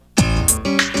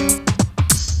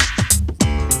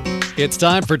It's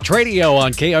time for Tradio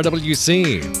on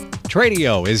KRWC.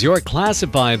 Tradio is your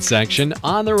classified section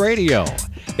on the radio.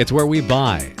 It's where we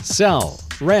buy, sell,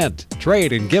 rent,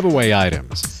 trade, and give away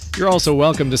items. You're also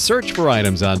welcome to search for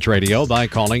items on Tradio by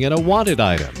calling it a wanted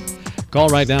item. Call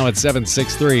right now at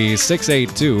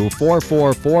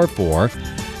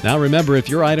 763-682-4444. Now remember, if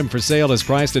your item for sale is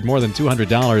priced at more than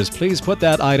 $200, please put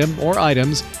that item or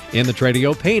items in the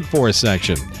Tradio Paid For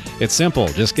section. It's simple.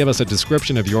 Just give us a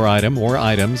description of your item or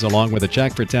items along with a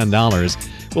check for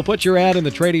 $10. We'll put your ad in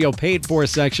the Tradio Paid For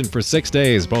section for 6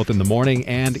 days, both in the morning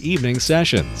and evening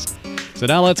sessions. So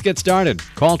now let's get started.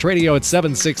 Call Tradio at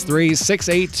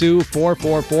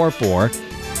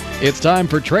 763-682-4444. It's time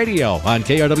for Tradio on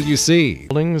KRWC.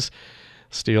 Buildings,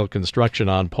 steel construction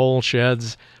on pole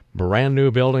sheds, brand new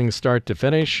buildings start to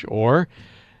finish, or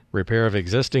repair of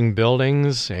existing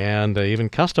buildings and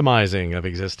even customizing of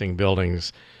existing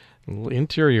buildings.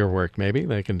 Interior work, maybe.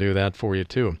 They can do that for you,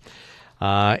 too.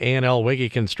 A&L Wiggy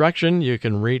Construction, you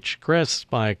can reach Chris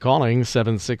by calling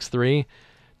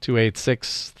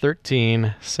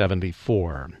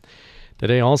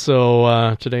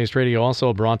 763-286-1374. Today's radio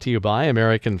also brought to you by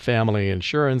American Family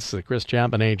Insurance, the Chris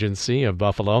Chapman Agency of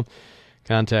Buffalo.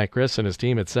 Contact Chris and his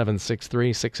team at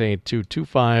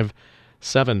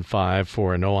 763-682-2575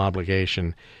 for a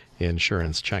no-obligation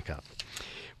insurance checkup.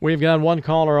 We've got one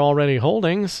caller already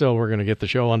holding, so we're going to get the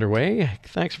show underway.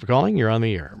 Thanks for calling. You're on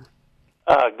the air.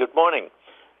 Good morning.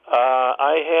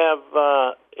 I have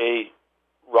a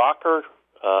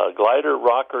glider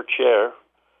rocker chair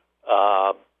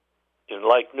in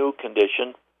like new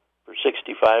condition for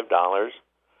 $65.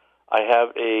 I have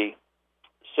a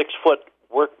 6-foot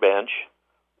workbench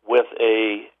with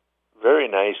a very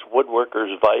nice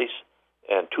woodworker's vise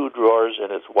and 2 drawers,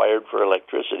 and it's wired for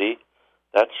electricity.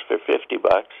 That's for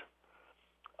 $50.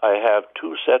 I have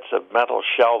 2 sets of metal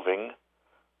shelving.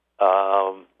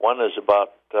 One is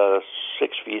about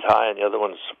 6 feet high, and the other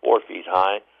one's 4 feet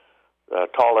high. The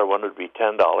taller one would be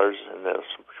 $10, and the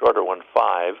shorter one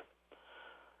 $5.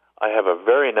 I have a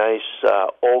very nice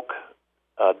oak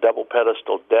double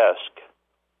pedestal desk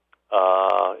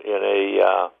in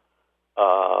a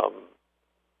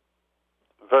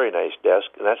very nice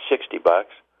desk, and that's $60.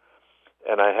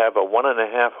 And I have a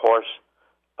 1.5 horse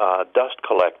dust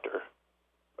collector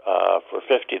for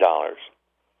 $50.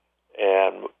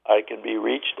 And I can be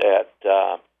reached at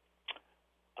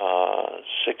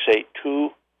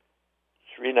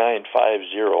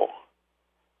 682-3950.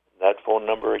 That phone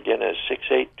number again is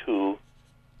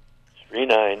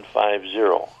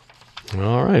 682-3950.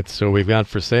 All right, so we've got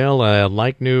for sale a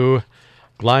like new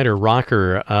glider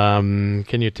rocker.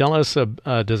 Can you tell us,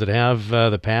 does it have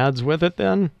the pads with it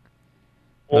then?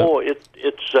 Oh, it's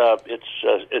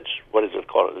what is it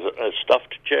called? Is it a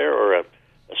stuffed chair or a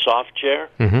soft chair?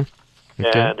 Mm-hmm.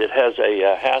 Okay. And it has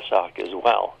a hassock as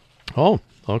well. Oh,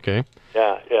 okay.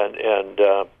 Yeah, and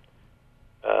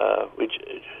we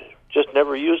just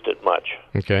never used it much.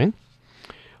 Okay.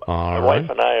 My wife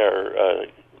and I are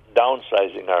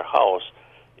downsizing our house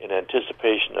in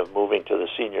anticipation of moving to the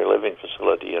senior living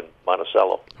facility in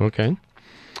Monticello. Okay.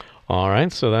 All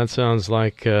right, so that sounds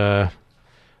like a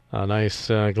nice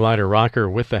glider rocker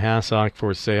with the hassock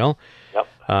for sale. Yep.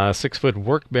 6-foot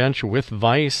workbench with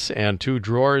vise and 2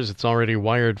 drawers. It's already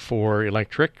wired for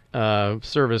electric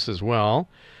service as well.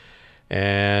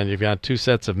 And you've got 2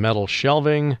 sets of metal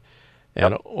shelving,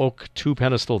 an oak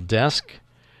 2-pedestal desk,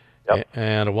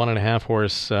 and a 1.5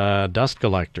 horse dust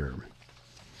collector.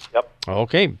 Yep.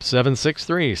 Okay,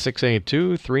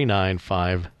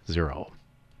 763-682-3950.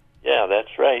 Yeah,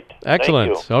 that's right.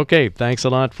 Excellent. Thank you. Okay, thanks a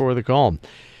lot for the call.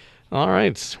 All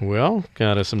right, well,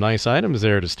 got some nice items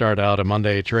there to start out a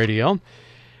Monday Tradio.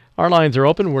 Our lines are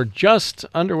open. We're just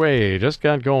underway, just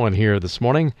got going here this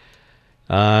morning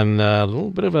on a little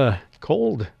bit of a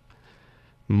cold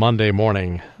Monday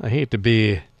morning. I hate to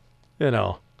be,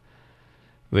 the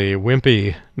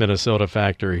wimpy Minnesota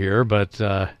factor here, but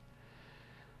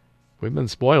we've been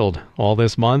spoiled all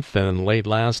this month and late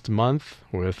last month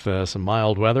with some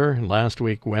mild weather. Last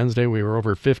week, Wednesday, we were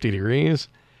over 50 degrees.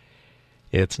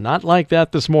 It's not like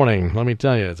that this morning, let me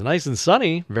tell you. It's nice and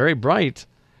sunny, very bright,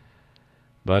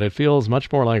 but it feels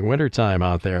much more like wintertime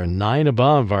out there. 9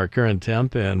 above our current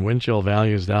temp, and wind chill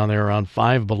values down there around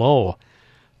 5 below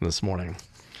this morning.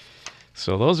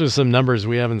 So those are some numbers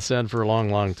we haven't said for a long,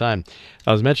 long time.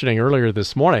 I was mentioning earlier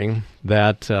this morning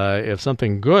that if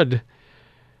something good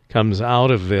comes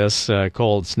out of this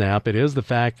cold snap, it is the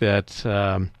fact that,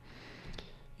 a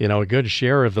good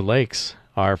share of the lakes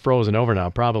are frozen over now.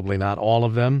 Probably not all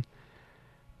of them,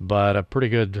 but a pretty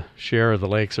good share of the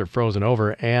lakes are frozen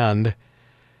over. And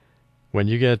when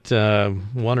you get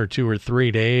 1 or 2 or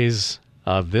 3 days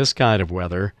of this kind of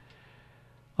weather,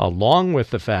 along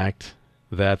with the fact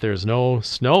that there's no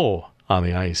snow on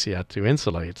the ice yet to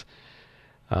insulate.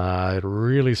 It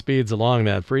really speeds along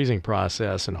that freezing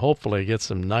process and hopefully gets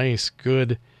some nice,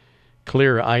 good,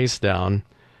 clear ice down.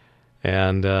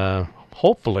 And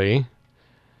hopefully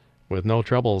with no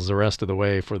troubles the rest of the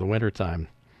way for the wintertime.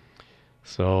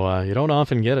 So you don't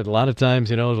often get it. A lot of times,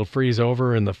 it'll freeze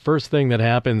over, and the first thing that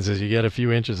happens is you get a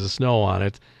few inches of snow on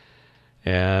it.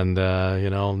 And,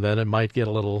 then it might get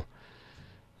a little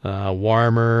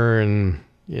warmer and,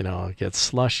 it gets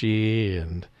slushy,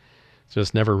 and it's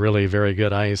just never really very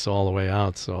good ice all the way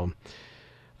out. So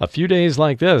a few days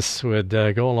like this would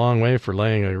go a long way for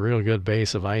laying a real good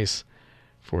base of ice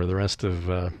for the rest of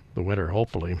the winter,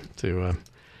 hopefully, to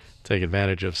take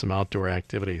advantage of some outdoor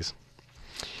activities.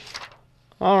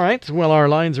 All right, well, our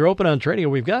lines are open on Tradio.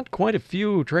 We've got quite a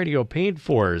few Tradio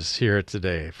paid-fors here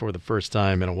today for the first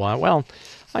time in a while. Well,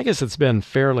 I guess it's been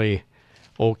fairly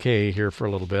okay here for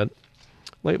a little bit.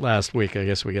 Late last week, I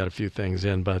guess we got a few things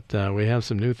in, but we have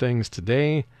some new things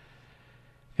today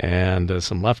and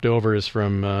some leftovers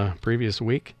from previous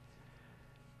week.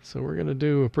 So we're going to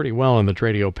do pretty well in the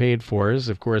Tradio paid-fors.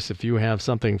 Of course, if you have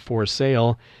something for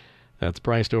sale that's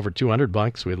priced over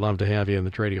 $200, we'd love to have you in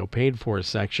the Tradio paid-for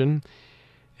section.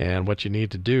 And what you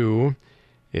need to do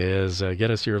is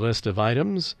get us your list of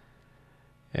items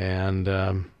and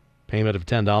payment of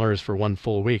 $10 for one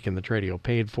full week in the Tradio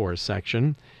Paid For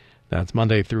section. That's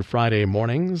Monday through Friday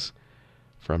mornings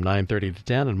from 9:30 to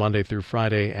 10, and Monday through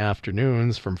Friday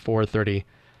afternoons from 4:30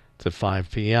 to 5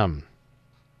 p.m.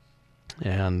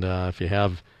 And if you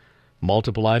have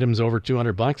multiple items over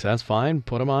 $200, that's fine.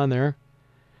 Put them on there.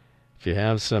 If you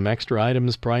have some extra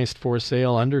items priced for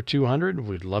sale under $200,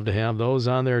 we'd love to have those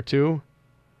on there too.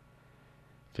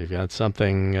 If you've got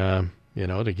something,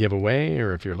 to give away,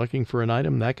 or if you're looking for an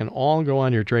item, that can all go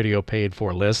on your Tradio Paid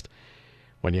For list.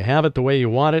 When you have it the way you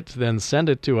want it, then send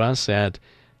it to us at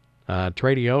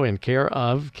Tradio in care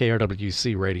of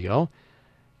KRWC Radio,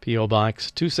 P.O. Box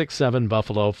 267,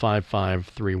 Buffalo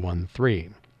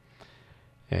 55313.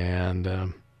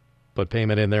 And put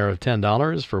payment in there of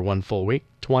 $10 for one full week,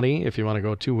 $20 if you want to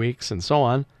go 2 weeks, and so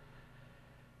on.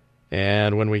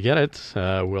 And when we get it,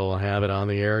 we'll have it on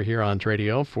the air here on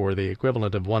Tradio for the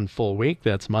equivalent of one full week.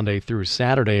 That's Monday through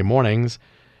Saturday mornings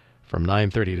from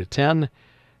 9:30 to 10,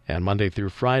 and Monday through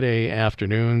Friday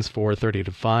afternoons 4:30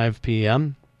 to 5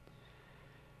 p.m.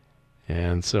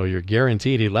 And so you're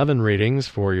guaranteed 11 readings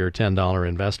for your $10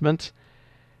 investment.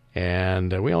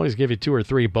 And we always give you 2 or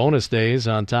 3 bonus days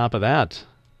on top of that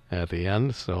at the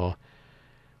end, so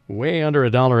way under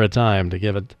 $1 a time to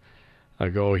give it a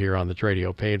go here on the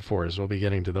Tradio Paid Fors. We'll be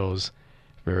getting to those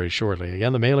very shortly.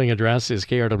 Again, the mailing address is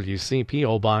KRWC,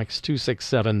 P.O. Box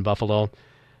 267, Buffalo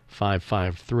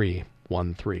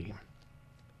 55313.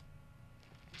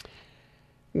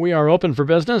 We are open for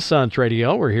business on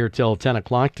Tradio. We're here till 10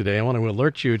 o'clock today. I want to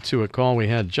alert you to a call we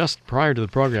had just prior to the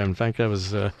program. In fact, I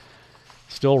was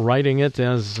still writing it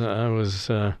as I was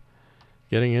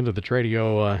getting into the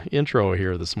Tradio intro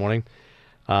here this morning.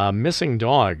 Missing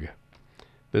dog.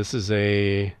 This is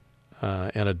an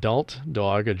adult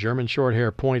dog, a German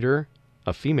Shorthair Pointer,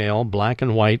 a female, black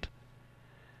and white,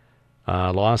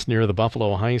 lost near the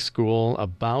Buffalo High School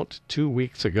about 2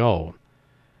 weeks ago.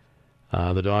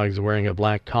 The dog's wearing a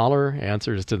black collar,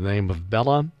 answers to the name of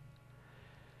Bella.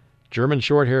 German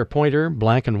Shorthair Pointer,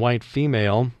 black and white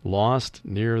female, lost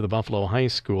near the Buffalo High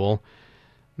School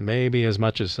maybe as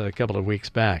much as a couple of weeks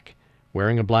back.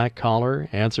 Wearing a black collar,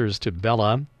 answers to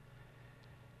Bella.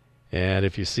 And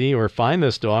if you see or find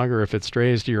this dog, or if it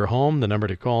strays to your home, the number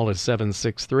to call is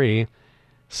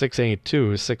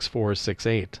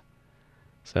 763-682-6468.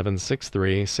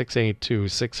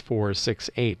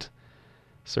 763-682-6468.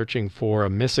 Searching for a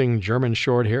missing German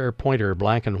Shorthair Pointer,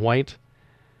 black and white,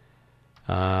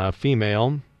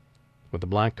 female with a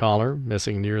black collar,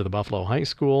 missing near the Buffalo High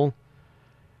School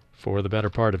for the better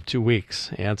part of 2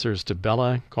 weeks. Answers to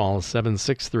Bella, call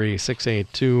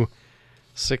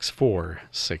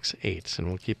 763-682-6468. And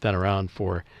we'll keep that around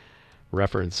for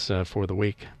reference for the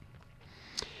week.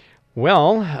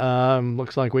 Well,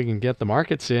 looks like we can get the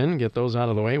markets in, get those out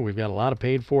of the way. We've got a lot of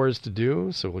paid fors to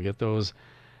do, so we'll get those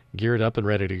geared up and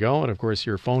ready to go. And, of course,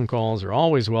 your phone calls are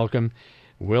always welcome.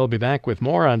 We'll be back with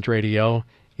more on Tradio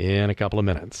in a couple of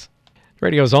minutes.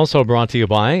 Radio is also brought to you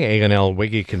by A&L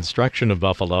Wiggy Construction of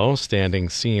Buffalo, standing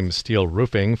seam steel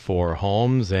roofing for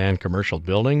homes and commercial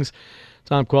buildings.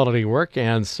 Top quality work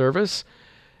and service.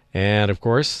 And, of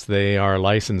course, they are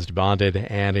licensed, bonded,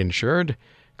 and insured.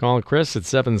 Call Chris at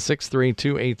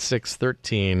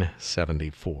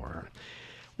 763-286-1374.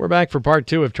 We're back for part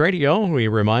two of Tradio. We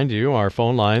remind you our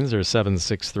phone lines are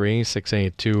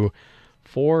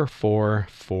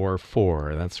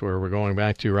 763-682-4444. That's where we're going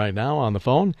back to right now on the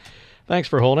phone. Thanks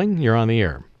for holding. You're on the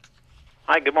air.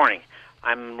 Hi, good morning.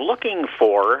 I'm looking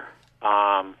for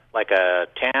like a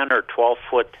 10 or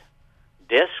 12-foot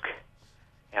disc,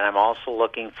 and I'm also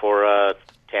looking for a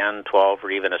 10, 12,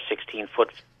 or even a 16-foot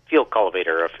field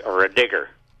cultivator or a digger.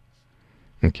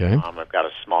 Okay. I've got a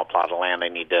small plot of land I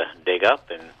need to dig up,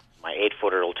 and my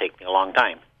 8-footer will take me a long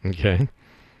time. Okay.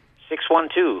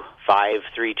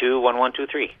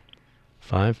 612-532-1123.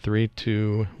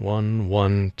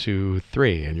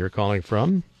 532-1123. And you're calling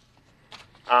from?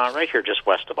 Right here, just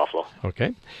west of Buffalo.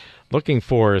 Okay. Looking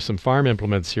for some farm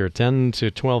implements here, 10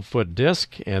 to 12-foot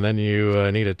disc, and then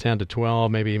you need a 10 to 12,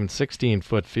 maybe even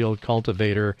 16-foot field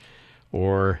cultivator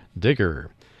or digger.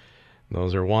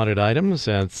 Those are wanted items.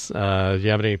 Do you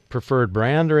have any preferred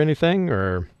brand or anything?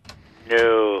 Or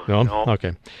No.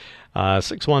 Okay.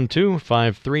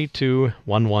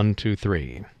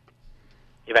 612-532-1123.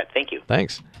 You bet. Thank you.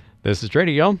 Thanks. This is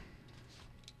Tradio.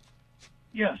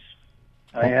 Yes.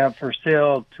 I have for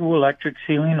sale 2 electric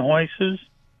ceiling hoists,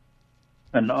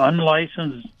 an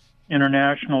unlicensed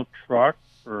international truck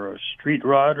or a street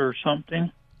rod or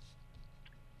something,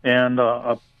 and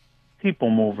a people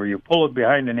mover. You pull it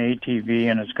behind an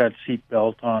ATV, and it's got seat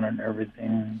belt on it and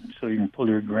everything, so you can pull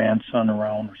your grandson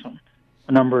around or something.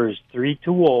 The number is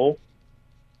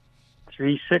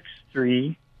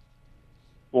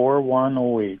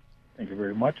 320-363-4108. Thank you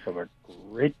very much. Have a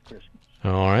great Christmas.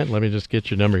 All right, let me just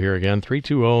get your number here again,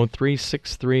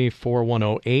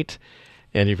 320-363-4108.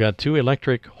 And you've got 2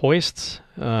 electric hoists.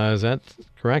 Is that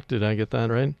correct? Did I get that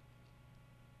right?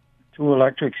 2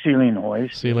 electric ceiling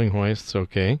hoists. Ceiling hoists,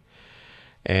 okay.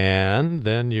 And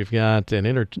then you've got an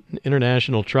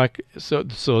international truck. So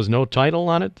is no title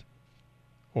on it?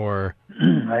 Or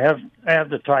I have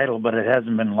the title, but it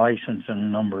hasn't been licensed in a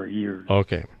number of years.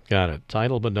 Okay, got it.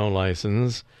 Title but no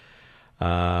license.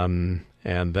 And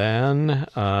then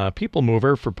people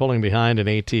mover for pulling behind an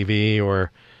ATV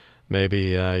or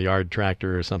maybe a yard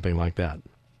tractor or something like that.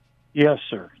 Yes,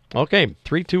 sir. Okay,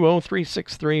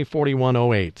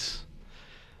 320-363-4108.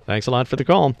 Thanks a lot for the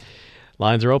call.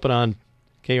 Lines are open on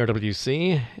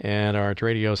KRWC, and our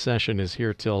radio session is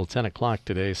here till 10 o'clock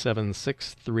today,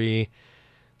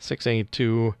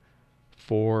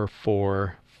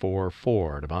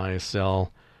 763-682-4444 to buy,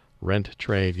 sell, rent,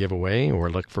 trade, giveaway, or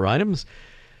look for items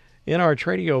in our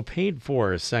Tradio Paid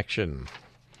For section.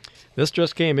 This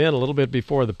just came in a little bit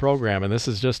before the program, and this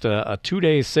is just a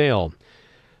 2-day sale.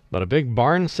 But a big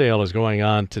barn sale is going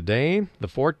on today, the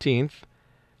 14th,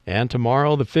 and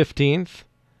tomorrow, the 15th,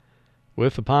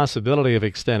 with the possibility of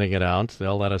extending it out.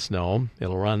 They'll let us know.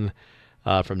 It'll run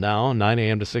from now, 9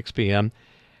 a.m. to 6 p.m.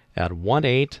 at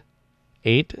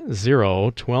 1880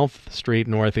 12th Street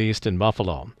Northeast in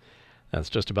Buffalo. That's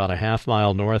just about a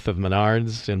half-mile north of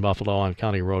Menards in Buffalo on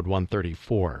County Road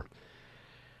 134.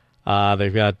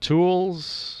 They've got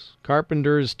tools,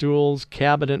 carpenter's tools,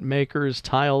 cabinet makers,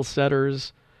 tile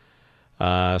setters,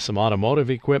 some automotive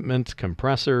equipment,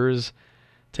 compressors,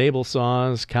 table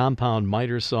saws, compound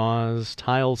miter saws,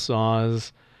 tile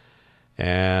saws,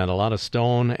 and a lot of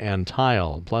stone and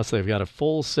tile. Plus, they've got a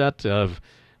full set of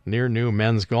near-new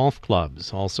men's golf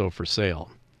clubs also for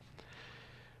sale.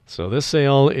 So this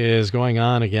sale is going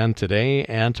on again today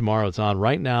and tomorrow. It's on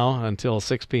right now until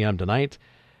 6 p.m. tonight,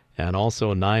 and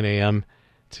also 9 a.m.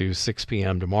 to 6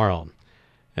 p.m. tomorrow.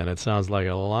 And it sounds like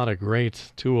a lot of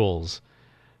great tools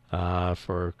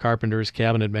for carpenters,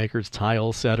 cabinet makers,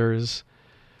 tile setters,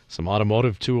 some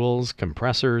automotive tools,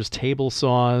 compressors, table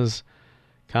saws,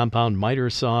 compound miter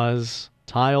saws,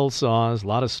 tile saws, a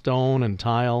lot of stone and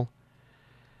tile,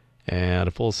 and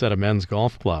a full set of men's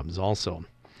golf clubs also.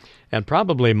 And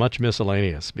probably much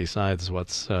miscellaneous besides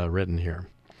what's written here.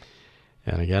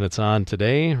 And again, it's on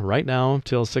today, right now,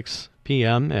 till 6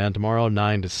 p.m., and tomorrow,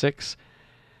 9 to 6.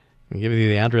 I'll give you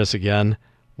the address again,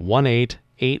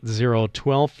 1880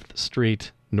 12th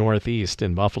Street Northeast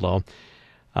in Buffalo.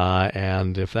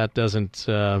 And if that doesn't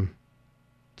tell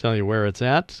you where it's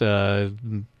at,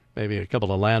 maybe a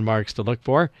couple of landmarks to look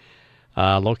for.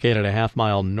 Located a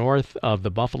half-mile north of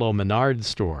the Buffalo Menards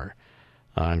store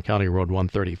on County Road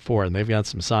 134. And they've got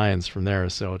some signs from there,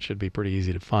 so it should be pretty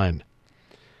easy to find.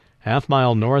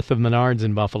 Half-mile north of Menards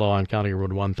in Buffalo on County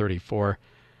Road 134.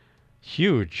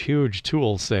 Huge, huge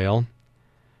tool sale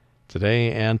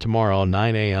today and tomorrow,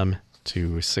 9 a.m.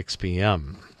 to 6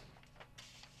 p.m.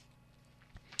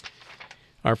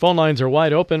 Our phone lines are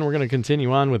wide open. We're going to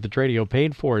continue on with the Tradio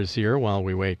Paid Fors here while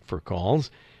we wait for calls.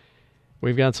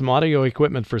 We've got some audio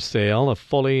equipment for sale, a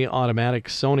fully automatic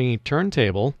Sony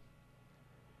turntable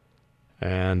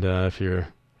And if you're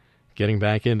getting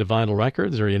back into vinyl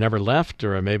records, or you never left,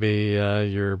 or maybe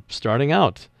you're starting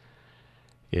out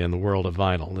in the world of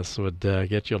vinyl, this would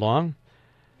get you along.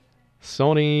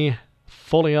 Sony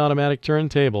fully automatic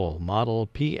turntable, model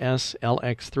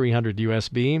PS-LX300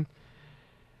 USB.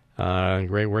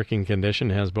 Great working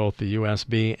condition, has both the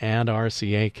USB and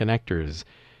RCA connectors.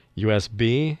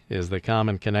 USB is the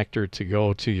common connector to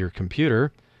go to your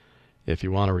computer if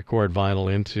you want to record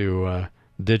vinyl into,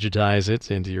 digitize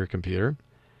it into your computer.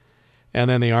 And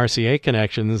then the RCA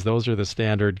connections, those are the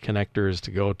standard connectors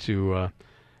to go to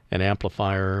an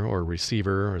amplifier or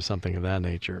receiver or something of that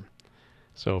nature.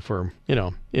 So for,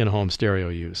 in-home stereo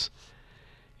use.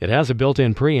 It has a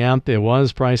built-in preamp. It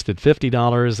was priced at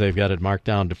 $50. They've got it marked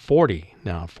down to $40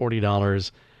 now,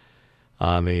 $40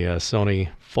 on the Sony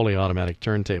fully automatic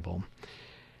turntable.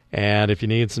 And if you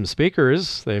need some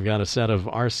speakers, they've got a set of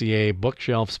RCA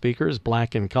bookshelf speakers,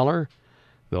 black in color.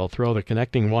 They'll throw the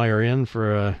connecting wire in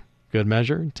for a good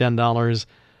measure, $10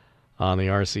 on the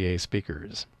RCA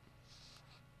speakers.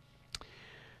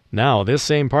 Now, this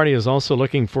same party is also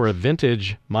looking for a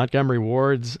vintage Montgomery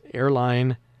Ward's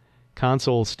Airline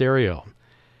console stereo.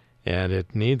 And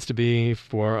it needs to be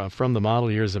from the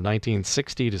model years of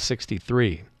 1960 to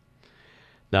 63.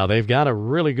 Now, they've got a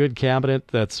really good cabinet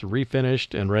that's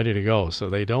refinished and ready to go. So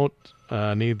they don't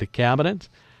need the cabinet.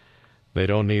 They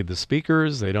don't need the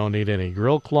speakers. They don't need any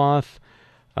grill cloth,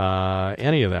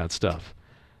 any of that stuff.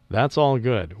 That's all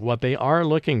good. What they are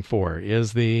looking for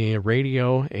is the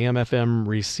radio AM/FM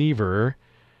receiver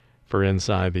for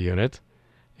inside the unit.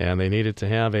 And they need it to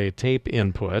have a tape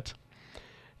input.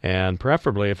 And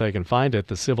preferably, if they can find it,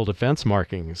 the civil defense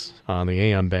markings on the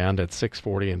AM band at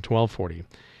 640 and 1240.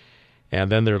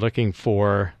 And then they're looking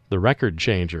for the record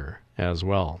changer as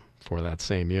well for that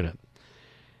same unit.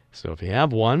 So if you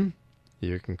have one,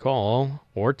 you can call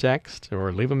or text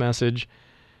or leave a message,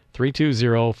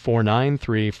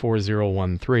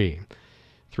 320-493-4013.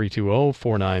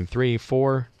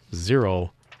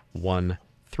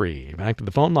 320-493-4013. Back to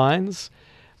the phone lines.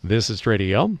 This is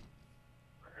Radio.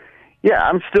 Yeah,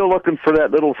 I'm still looking for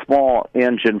that little small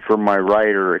engine for my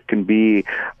rider. It can be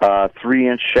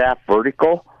 3-inch shaft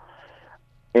vertical,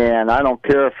 and I don't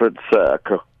care if it's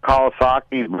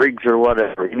Kawasaki, Briggs, or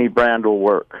whatever. Any brand will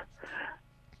work.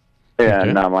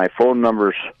 And my phone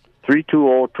number's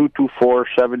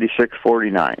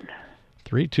 320-224-7649.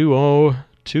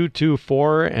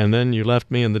 320-224, and then you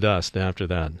left me in the dust after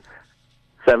that.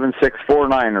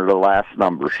 7649 are the last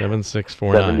numbers.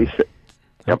 7649. 76.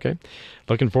 Yep. Okay.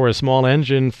 Looking for a small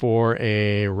engine for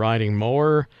a riding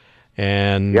mower,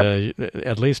 and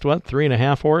at least,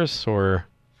 3.5 horse, or?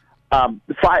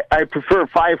 I prefer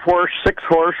 5 horse. 6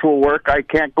 horse will work. I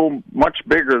can't go much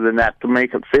bigger than that to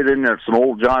make it fit in there. It's an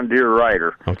old John Deere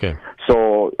rider. Okay.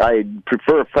 So I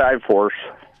prefer 5 horse.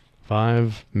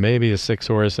 5, maybe a 6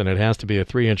 horse, and it has to be a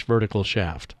 3-inch vertical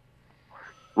shaft.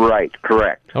 Right,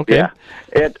 correct. Okay. Yeah.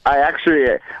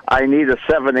 I need a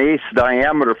 7/8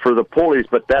 diameter for the pulleys,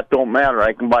 but that don't matter.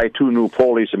 I can buy 2 new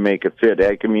pulleys and make it fit.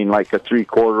 I mean, like a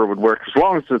 3/4 would work, as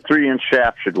long as the 3-inch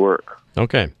shaft should work.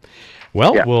 Okay.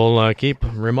 Well, we'll keep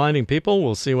reminding people.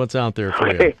 We'll see what's out there for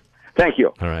you. Thank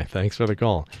you. All right. Thanks for the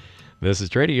call. This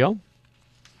is Radio.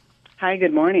 Hi,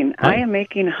 good morning. Hi. I am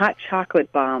making hot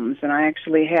chocolate bombs, and I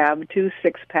actually have 2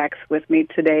 6-packs with me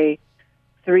today,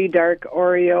 3 dark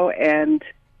Oreo and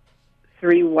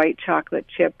 3 white chocolate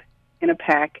chip in a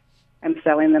pack. I'm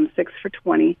selling them 6 for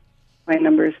 $20. My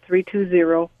number is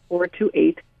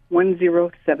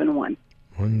 320-428-1071.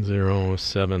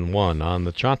 1071 on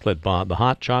the chocolate bomb, the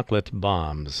hot chocolate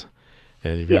bombs.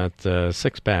 And you've got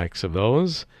 6 packs of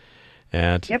those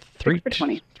at 6 for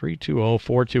 $20.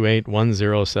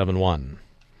 320-428-1071.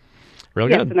 Real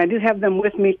yes, good. And I do have them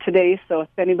with me today, so if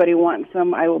anybody wants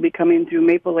them, I will be coming through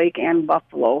Maple Lake and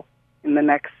Buffalo in the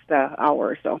next hour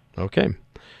or so. Okay.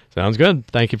 Sounds good.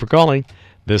 Thank you for calling.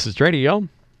 This is Radio.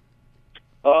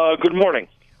 Good morning.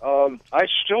 I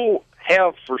still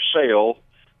have for sale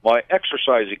my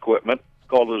exercise equipment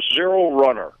called a Zero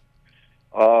Runner.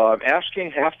 I'm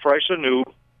asking half price of new.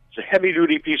 It's a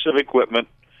heavy-duty piece of equipment,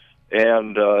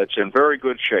 and it's in very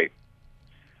good shape.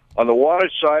 On the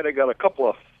wattage side, I got a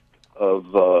couple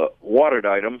of watted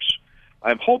items.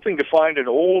 I'm hoping to find an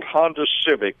old Honda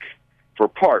Civic for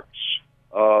parts.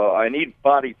 I need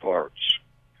body parts.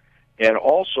 And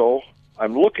also,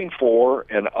 I'm looking for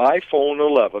an iPhone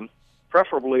 11,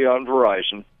 preferably on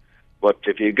Verizon. But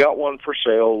if you got one for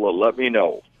sale, let me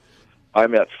know.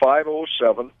 I'm at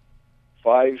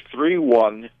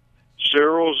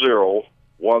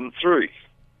 507-531-0013.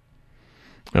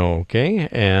 Okay.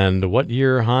 And what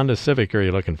year Honda Civic are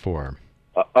you looking for?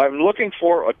 I'm looking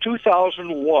for a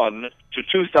 2001 to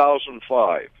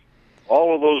 2005.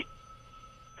 All of those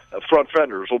front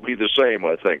fenders will be the same,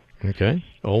 I think. Okay.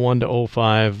 01 to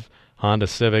 05 Honda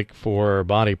Civic for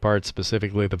body parts,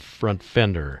 specifically the front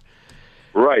fender.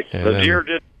 Right. And the then, deer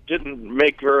didn't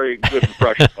make very good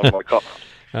impression on my car.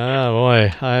 Oh,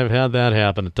 boy. I've had that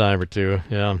happen a time or two.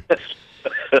 Yeah.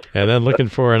 And then looking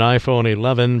for an iPhone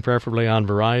 11, preferably on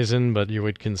Verizon, but you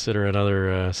would consider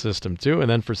another system too. And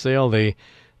then for sale, the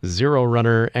Zero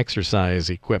Runner exercise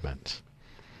equipment.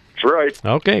 That's right.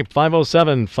 Okay,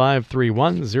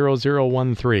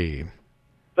 507-531-0013.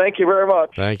 Thank you very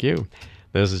much. Thank you.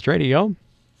 This is Radio.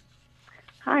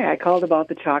 Hi, I called about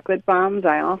the chocolate bombs.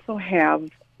 I also have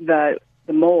the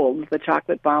molds, the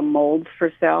chocolate bomb molds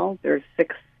for sale. There's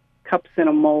 6 cups in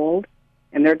a mold,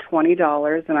 and they're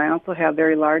 $20. And I also have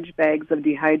very large bags of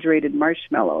dehydrated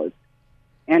marshmallows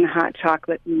and hot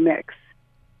chocolate mix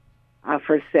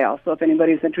for sale. So if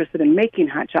anybody's interested in making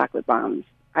hot chocolate bombs,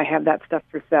 I have that stuff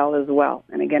for sale as well.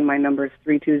 And again, my number is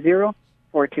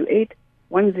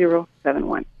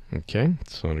 320-428-1071. Okay,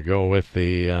 so to go with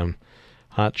the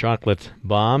hot chocolate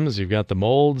bombs, you've got the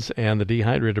molds and the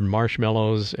dehydrated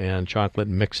marshmallows and chocolate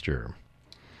mixture.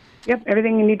 Yep,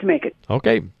 everything you need to make it.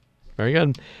 Okay, very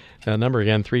good. Number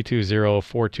again,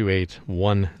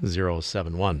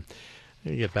 320-428-1071.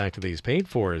 Let me get back to these paid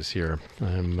fors here.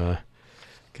 I'm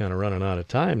kind of running out of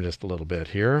time just a little bit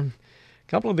here. A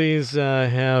couple of these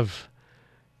have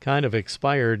kind of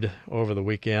expired over the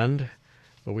weekend,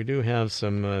 but we do have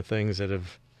some things that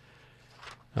have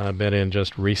been in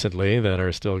just recently that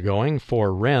are still going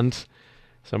for rent.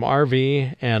 Some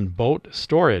RV and boat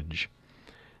storage.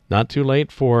 Not too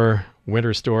late for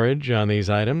winter storage on these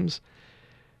items.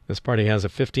 This party has a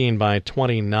 15 by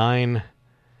 29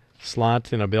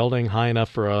 slot in a building high enough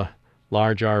for a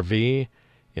large RV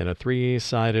in a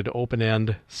 3-sided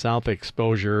open-end south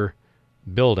exposure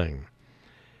building.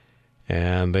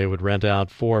 And they would rent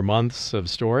out 4 months of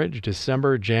storage,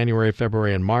 December, January,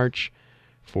 February, and March,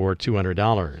 for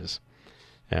 $200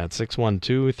 at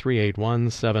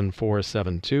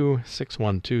 612-381-7472,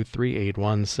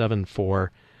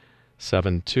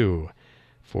 612-381-7472.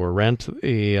 For rent,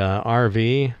 the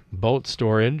RV boat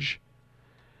storage,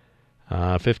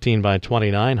 15 by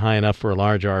 29, high enough for a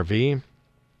large RV.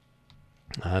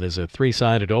 That is a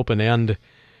 3-sided open-end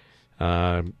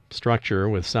structure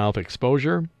with south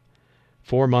exposure.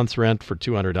 4 months rent for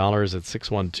 $200 at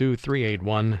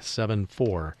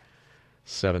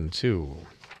 612-381-7472.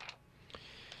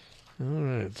 All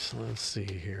right, so let's see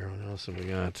here. What else have we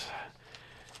got?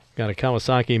 Got a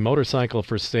Kawasaki motorcycle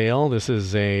for sale. This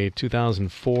is a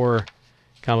 2004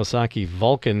 Kawasaki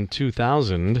Vulcan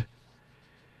 2000.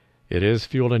 It is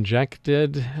fuel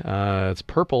injected. It's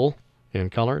purple in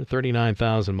color,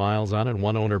 39,000 miles on it,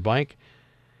 one owner bike.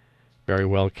 Very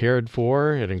well cared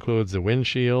for. It includes the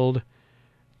windshield,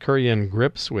 Kurian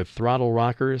grips with throttle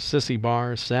rockers, sissy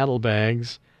bar,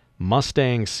 saddlebags,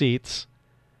 Mustang seats,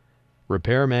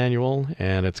 repair manual,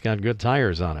 and it's got good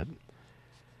tires on it.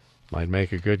 Might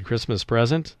make a good Christmas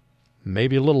present.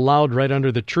 Maybe a little loud right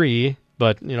under the tree,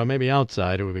 but maybe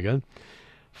outside it would be good.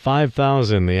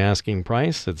 $5,000 the asking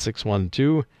price at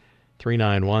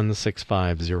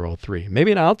 612-391-6503.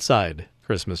 Maybe an outside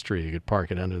Christmas tree. You could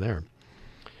park it under there.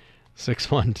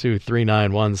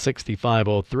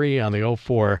 612-391-6503 on the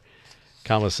 04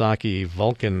 Kawasaki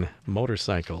Vulcan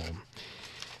motorcycle.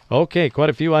 Okay, quite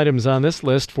a few items on this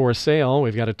list for sale.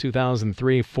 We've got a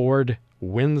 2003 Ford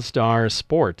Windstar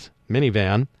Sport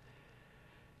minivan.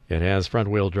 It has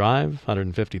front-wheel drive,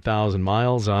 150,000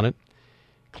 miles on it.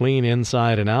 Clean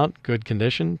inside and out, good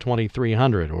condition,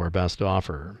 $2,300 or best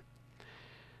offer.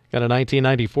 Got a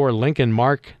 1994 Lincoln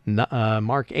Mark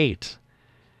 8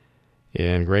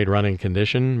 in great running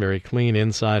condition, very clean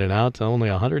inside and out, only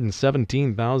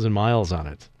 117,000 miles on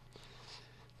it.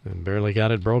 And barely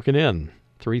got it broken in.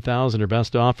 $3,000 or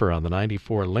best offer on the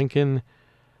 94 Lincoln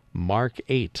Mark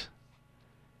 8.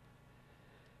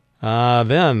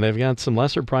 Then they've got some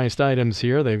lesser priced items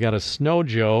here. They've got a Snow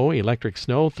Joe electric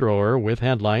snow thrower with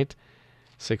headlight,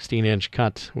 16-inch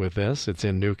cut with this. It's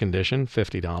in new condition,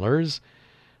 $50.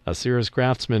 A Sears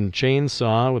Craftsman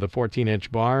chainsaw with a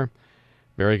 14-inch bar,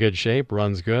 very good shape,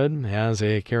 runs good, has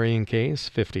a carrying case,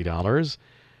 $50.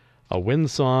 A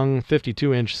Windsong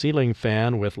 52-inch ceiling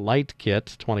fan with light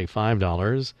kit,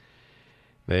 $25.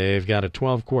 They've got a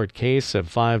 12-quart case of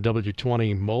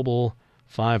 5W20 Mobil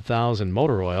 5000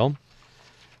 motor oil,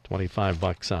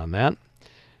 $25 on that.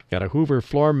 Got a Hoover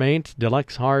Floor Mate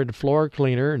Deluxe Hard Floor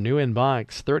Cleaner, new in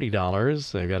box,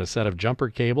 $30. They've got a set of jumper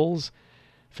cables,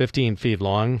 15 feet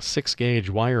long, 6-gauge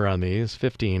wire on these,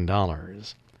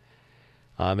 $15.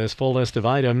 On this full list of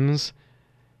items,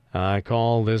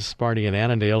 Call this party in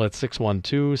Annandale at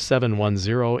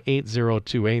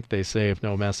 612-710-8028. They say if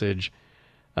no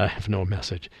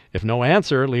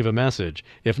answer, leave a message.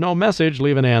 If no message,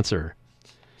 leave an answer.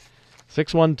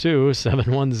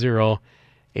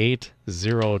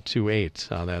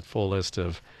 612-710-8028. That full list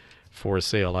of for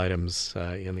sale items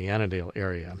in the Annandale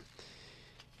area.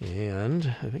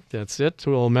 And I think that's it.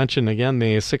 We'll mention again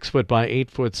the 6-foot by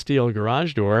 8-foot steel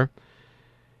garage door.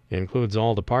 It includes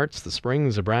all the parts, the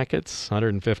springs, the brackets,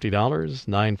 $150,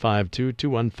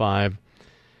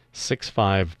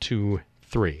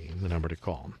 952-215-6523, the number to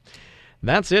call.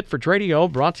 That's it for Tradio,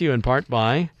 brought to you in part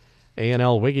by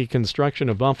A&L Wiggy Construction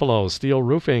of Buffalo, steel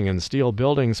roofing and steel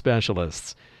building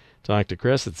specialists. Talk to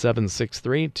Chris at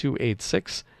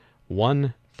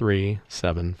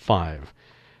 763-286-1375.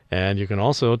 And you can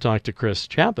also talk to Chris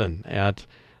Chapman at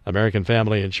American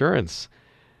Family Insurance.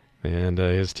 And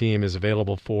his team is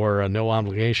available for a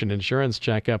no-obligation insurance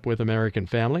checkup with American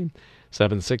Family,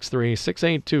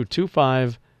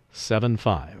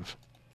 763-682-2575.